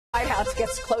White House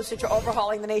gets closer to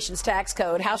overhauling the nation's tax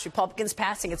code. House Republicans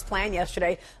passing its plan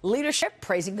yesterday. Leadership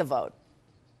praising the vote.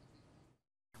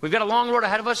 We've got a long road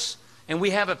ahead of us, and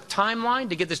we have a timeline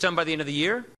to get this done by the end of the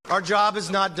year. Our job is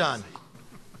not done.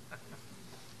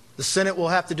 The Senate will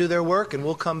have to do their work, and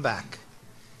we'll come back.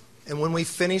 And when we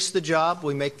finish the job,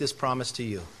 we make this promise to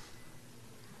you.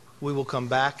 We will come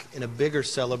back in a bigger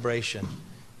celebration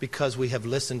because we have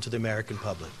listened to the American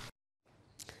public.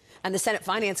 And the Senate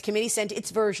Finance Committee sent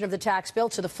its version of the tax bill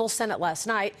to the full Senate last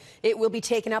night. It will be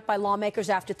taken up by lawmakers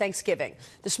after Thanksgiving.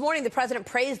 This morning, the president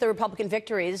praised the Republican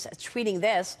victories, tweeting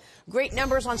this: "Great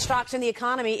numbers on stocks and the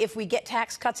economy. If we get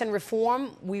tax cuts and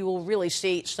reform, we will really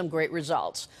see some great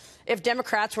results. If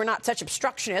Democrats were not such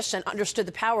obstructionists and understood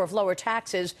the power of lower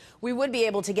taxes, we would be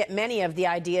able to get many of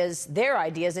their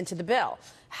ideas into the bill."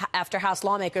 After House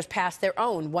lawmakers passed their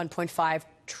own $1.5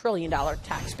 trillion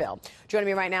tax bill. Joining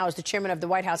me right now is the chairman of the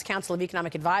White House Council of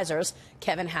Economic Advisors,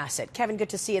 Kevin Hassett. Kevin, good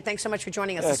to see you. Thanks so much for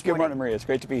joining us this morning. Good morning, Maria. It's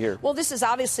great to be here. Well, this is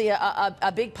obviously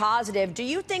a big positive. Do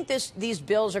you think these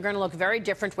bills are going to look very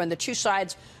different when the two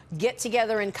sides get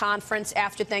together in conference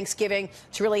after Thanksgiving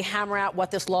to really hammer out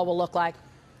what this law will look like?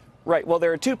 Right. Well,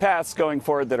 there are two paths going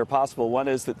forward that are possible. One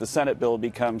is that the Senate bill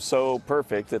becomes so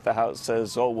perfect that the House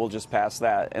says, oh, we'll just pass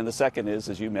that. And the second is,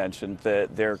 as you mentioned,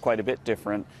 that they're quite a bit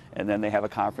different, and then they have a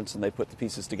conference and they put the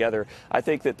pieces together. I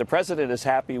think that the president is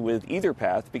happy with either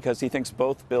path because he thinks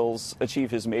both bills achieve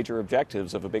his major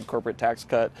objectives of a big corporate tax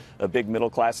cut, a big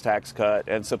middle-class tax cut,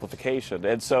 and simplification.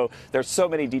 And so there's so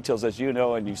many details, as you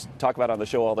know, and you talk about on the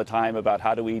show all the time about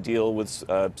how do we deal with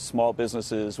small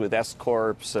businesses, with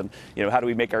S-corps, and how do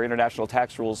we make our international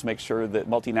tax rules make sure that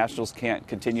multinationals can't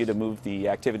continue to move the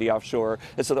activity offshore.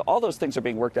 And so all those things are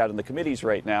being worked out in the committees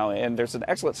right now, and there's an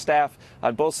excellent staff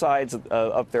on both sides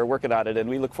up there working on it, and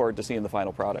we look forward to seeing the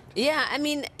final product. Yeah, I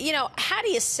mean, how do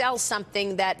you sell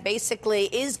something that basically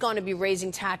is going to be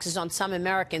raising taxes on some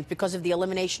Americans because of the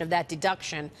elimination of that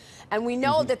deduction? And we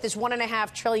know that this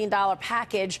 $1.5 trillion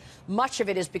package, much of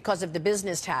it is because of the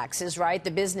business taxes, right? The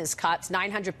business cuts,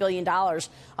 $900 billion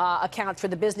account for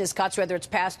the business cuts, whether it's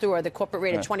passed through or the corporate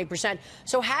rate of 20%.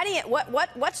 So how do you,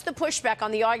 what's the pushback on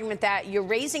the argument that you're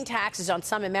raising taxes on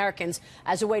some Americans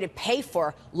as a way to pay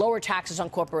for lower taxes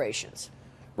on corporations?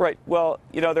 Right. Well,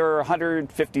 there are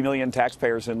 150 million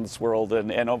taxpayers in this world,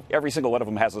 and every single one of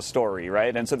them has a story,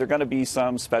 right? And so there are going to be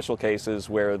some special cases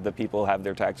where the people have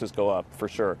their taxes go up, for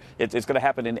sure. It's going to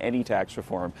happen in any tax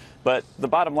reform. But the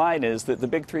bottom line is that the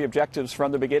big three objectives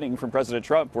from the beginning from President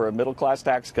Trump were a middle-class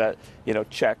tax cut,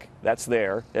 check, that's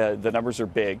there. The numbers are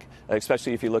big,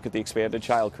 especially if you look at the expanded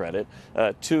child credit.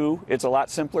 Two, it's a lot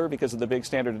simpler because of the big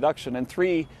standard deduction. And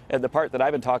three, and the part that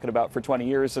I've been talking about for 20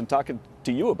 years and talking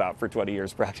to you about for 20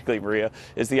 years, practically, Maria,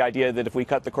 is the idea that if we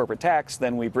cut the corporate tax,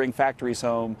 then we bring factories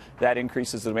home. That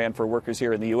increases the demand for workers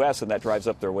here in the U.S., and that drives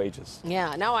up their wages.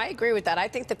 Yeah, no, I agree with that. I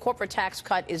think the corporate tax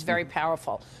cut is very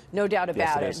powerful, no doubt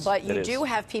about it. But you do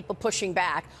have people pushing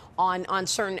back on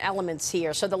certain elements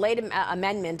here. So the late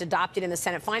amendment adopted in the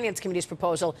Senate Finance Committee's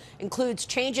proposal includes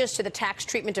changes to the tax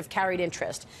treatment of carried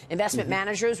interest. Investment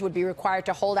managers would be required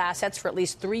to hold assets for at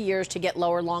least 3 years to get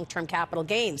lower long-term capital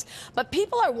gains. But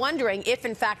people are wondering if,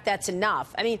 in fact, that's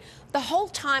enough. I mean, the whole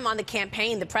time on the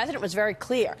campaign, the president was very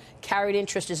clear. Carried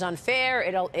interest is unfair.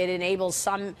 It enables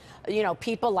some,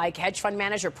 people like hedge fund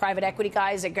managers, private equity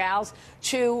guys and gals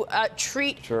to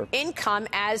treat income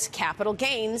as capital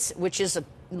gains, which is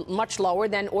much lower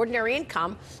than ordinary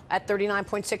income at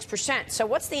 39.6%. So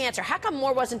what's the answer? How come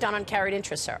more wasn't done on carried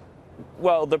interest, sir?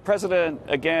 Well, the president,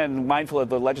 again, mindful of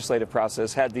the legislative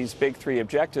process, had these big three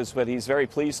objectives, but he's very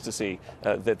pleased to see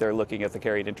that they're looking at the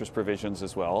carried interest provisions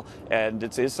as well. And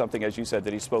it is something, as you said,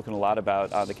 that he's spoken a lot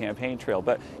about on the campaign trail.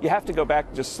 But you have to go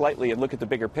back just slightly and look at the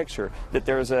bigger picture, that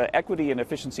there's an equity and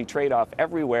efficiency trade-off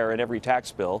everywhere in every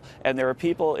tax bill. And there are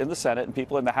people in the Senate and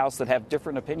people in the House that have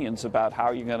different opinions about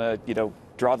how you're going to,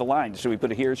 draw the line. Should we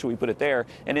put it here? Should we put it there?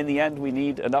 And in the end, we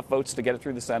need enough votes to get it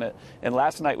through the Senate. And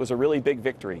last night was a really big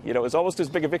victory. It was almost as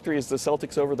big a victory as the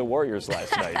Celtics over the Warriors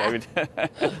last night. I mean,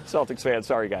 Celtics fans,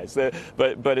 sorry guys,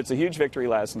 but it's a huge victory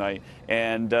last night,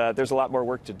 and there's a lot more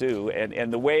work to do.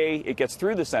 And the way it gets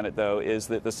through the Senate, though, is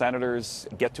that the senators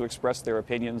get to express their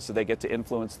opinions, so they get to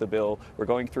influence the bill. We're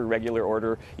going through regular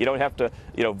order. You don't have to,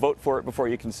 vote for it before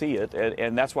you can see it,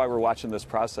 and that's why we're watching this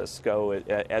process go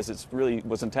as it really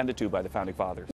was intended to by the founding fathers.